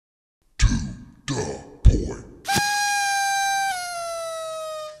2daPoint.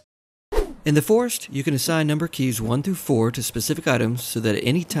 In the forest, you can assign number keys 1 through 4 to specific items so that at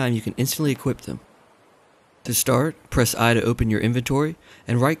any time you can instantly equip them. To start, press I to open your inventory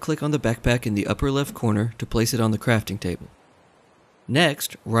and right-click on the backpack in the upper left corner to place it on the crafting table.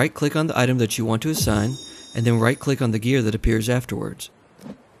 Next, right-click on the item that you want to assign and then right-click on the gear that appears afterwards.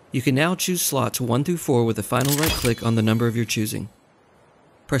 You can now choose slots 1 through 4 with a final right-click on the number of your choosing.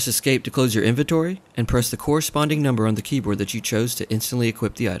 Press Escape to close your inventory and press the corresponding number on the keyboard that you chose to instantly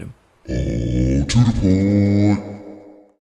equip the item. To the point.